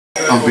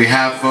On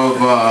behalf of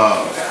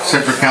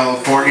Central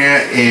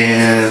California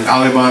and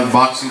Aleman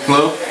Boxing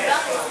Club.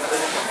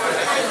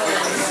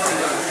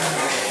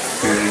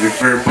 And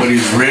if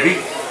everybody's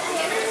ready,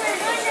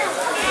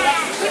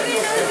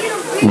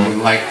 we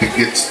would like to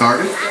get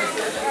started.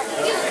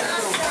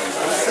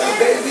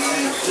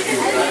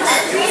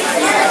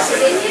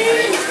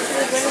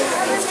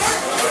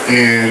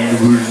 And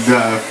we'll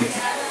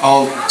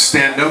all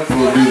stand up.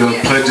 We'll do the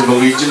Pledge of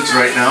Allegiance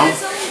right now.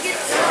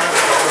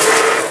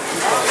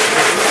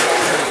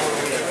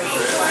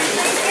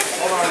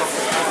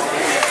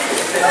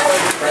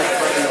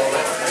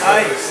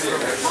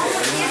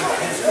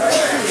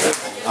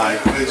 I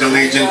pledge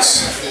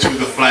allegiance to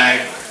the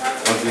flag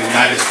of the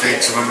United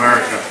States of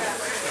America,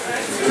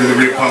 to the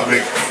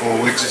republic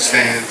for which it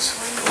stands,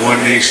 one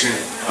nation,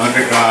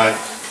 under God,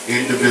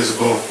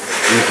 indivisible,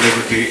 with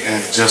liberty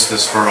and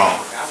justice for all.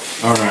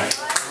 All right.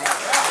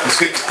 Let's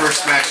get the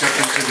first match up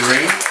into the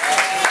ring.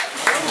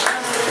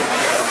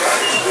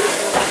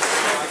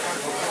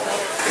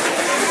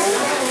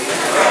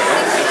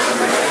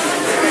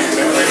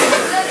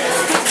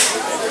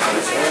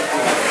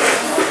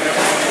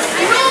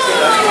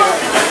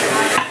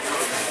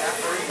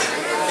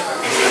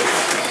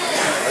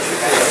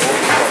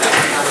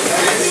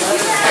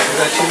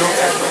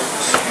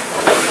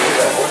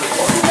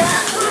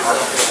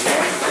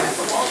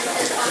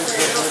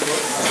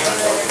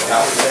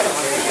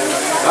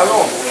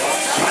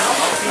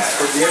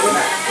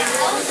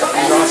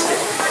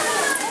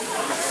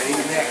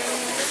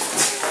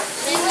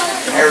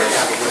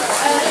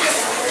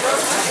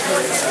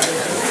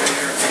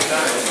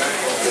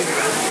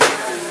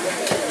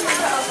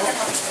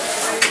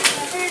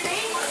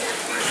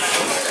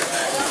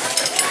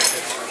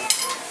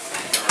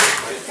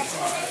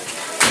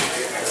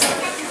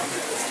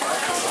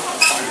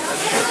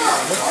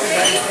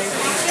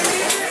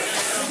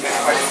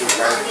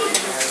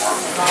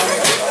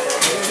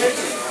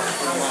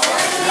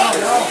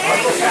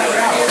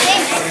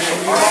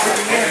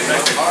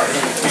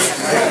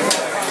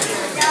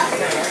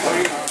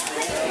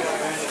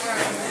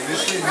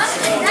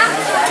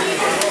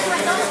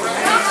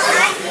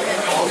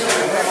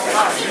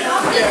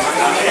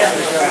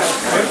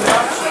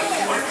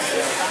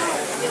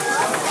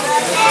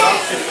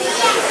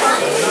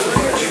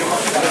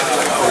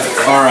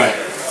 All right,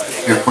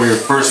 and for your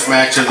first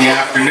match of the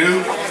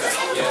afternoon,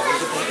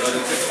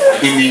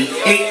 in the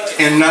 8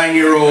 and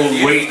 9-year-old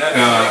weight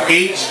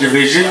age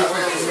division,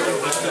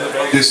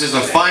 this is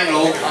a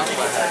final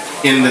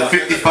in the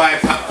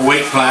 55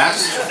 weight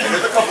class.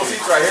 There's a couple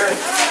seats right here.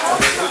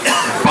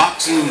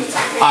 Boxing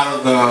out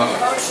of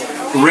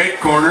the red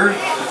corner,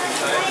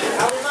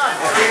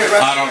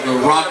 out of the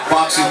Rock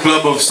Boxing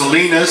Club of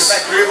Salinas,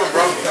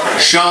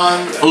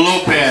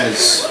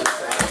 Lopez.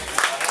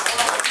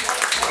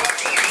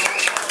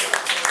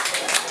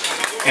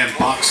 And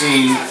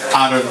boxing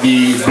out of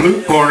the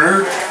blue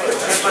corner,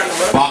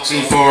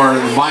 boxing for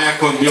the Vaya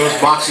con Dios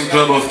Boxing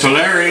Club of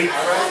Tulare,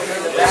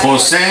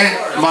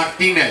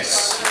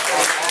 Martinez.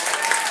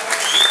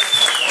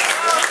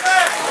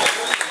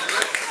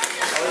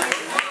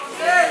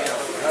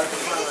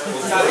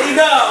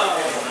 Salinas.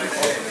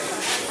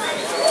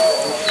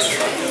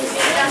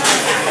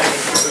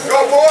 Let's go,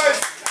 boys.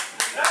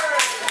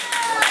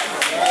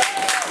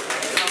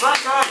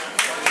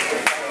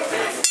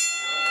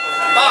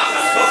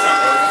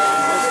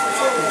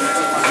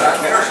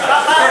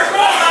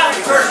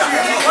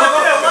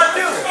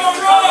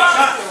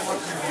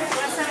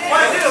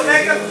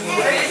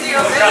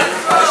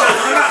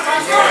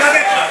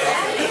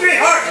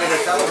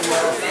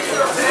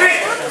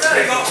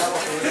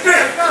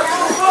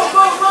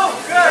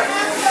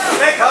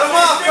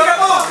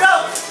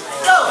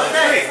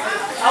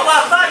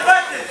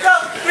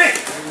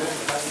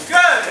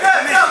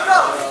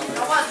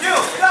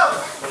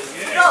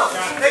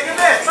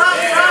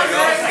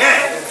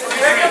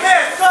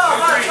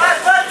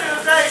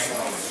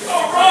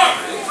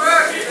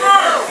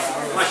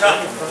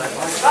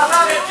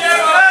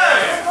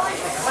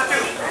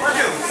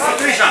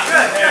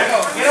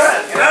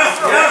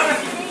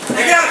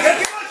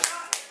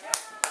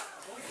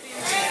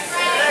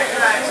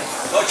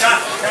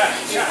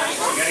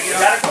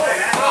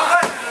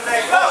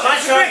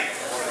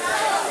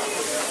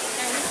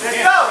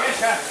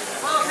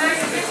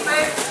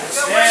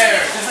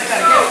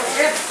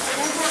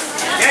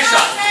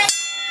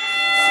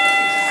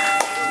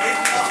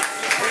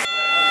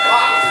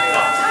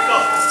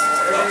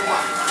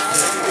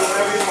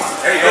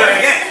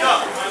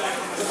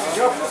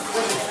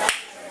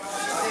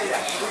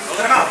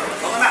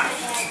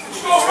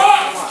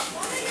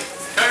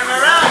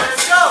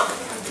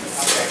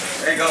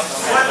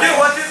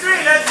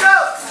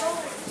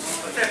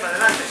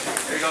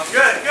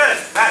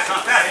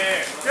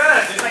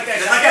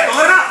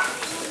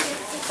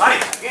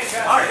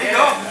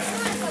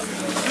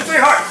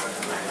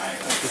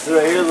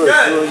 Right here, look,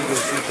 so you can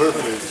see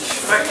perfectly.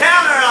 But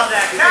counter on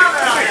that, counter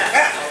on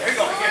that. There you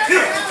go.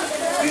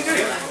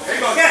 There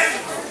you go, get it.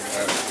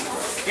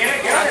 Get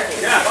it.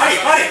 Yeah,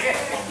 buddy.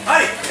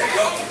 There you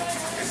go.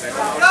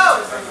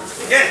 Go.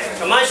 Get it.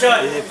 Come on,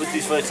 Sean. They put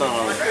these fights on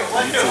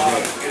YouTube.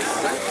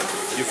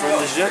 You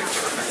from this jet?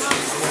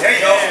 There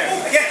you go.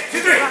 Again, 2,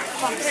 3.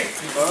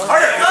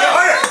 Harder,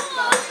 harder.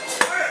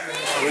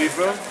 Where are you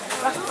from?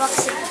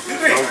 Boxing.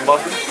 2, 3.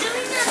 Boxing?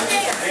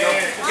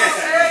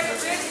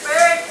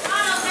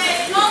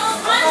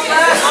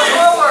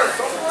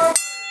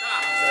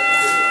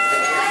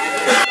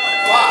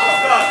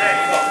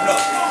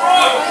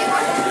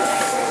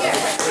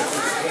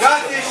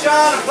 Got this,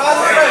 Sean. By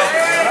the way.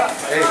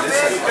 Hey,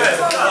 listen. Good.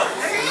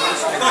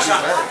 Go,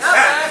 Sean.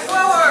 Back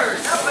forward.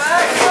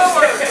 Back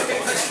forward.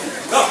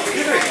 Go.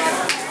 2, 3.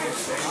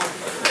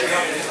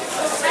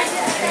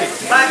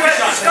 Back,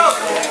 Sean. Go.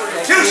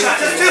 2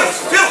 shots.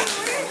 Just 2. 2.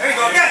 There you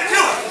go. Again. 2.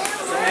 2.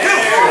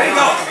 There you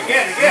go.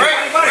 Again.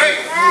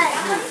 Break.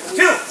 2.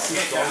 2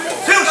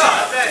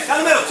 shots. Down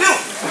the middle. 2.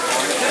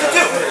 Just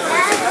 2.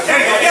 There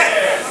you go.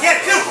 Again.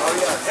 2.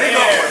 There you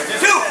go.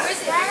 2.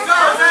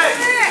 Go.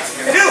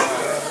 2.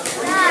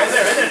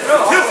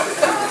 2.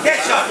 Get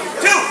shot.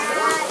 2.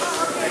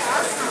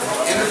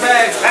 In the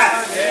bag. Back.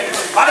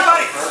 Body,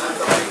 body.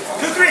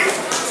 2, 3.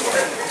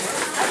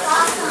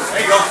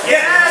 There you go.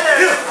 Yeah.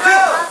 2. 2.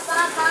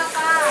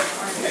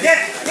 Yeah.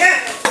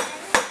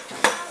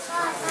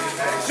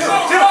 2.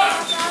 2.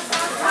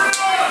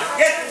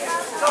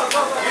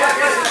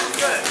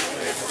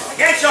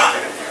 Get shot.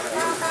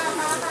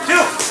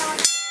 2.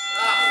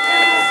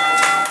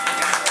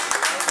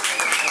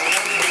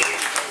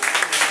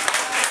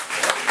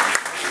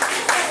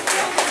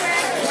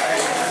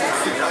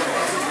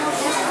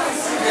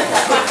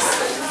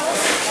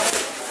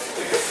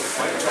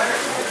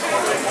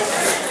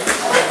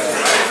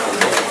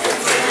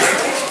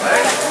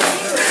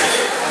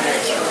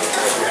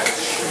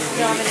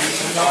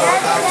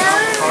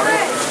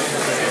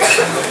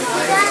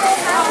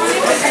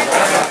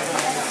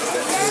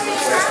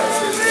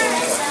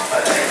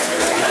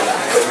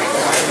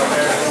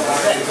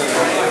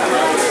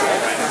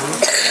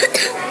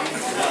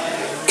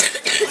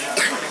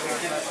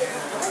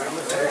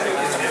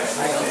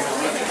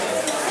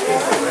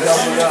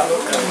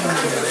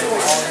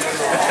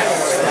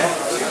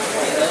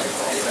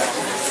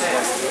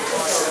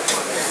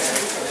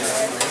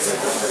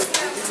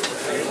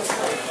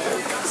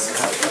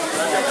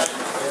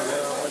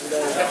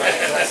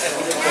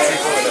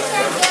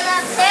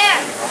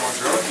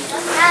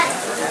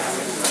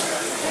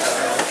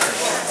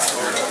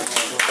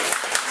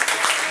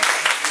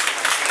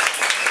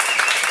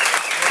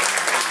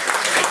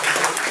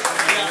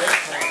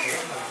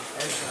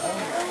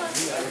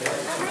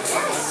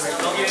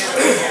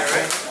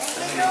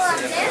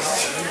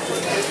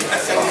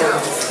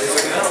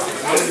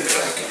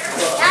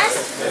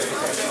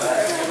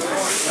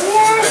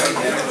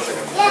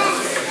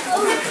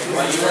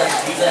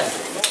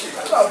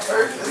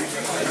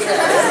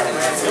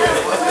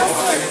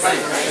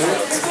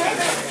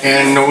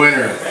 And the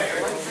winner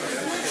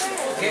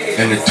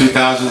in the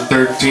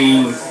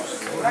 2013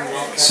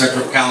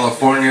 Central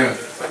California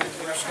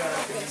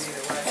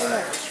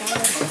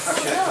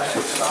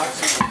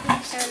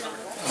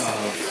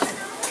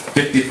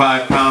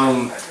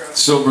 55-pound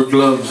silver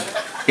gloves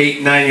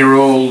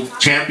 8-9-year-old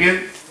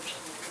champion,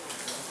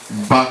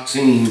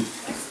 boxing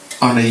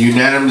on a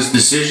unanimous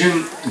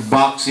decision,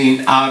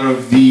 boxing out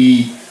of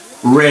the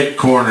red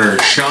corner,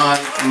 Sean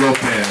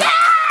Lopez.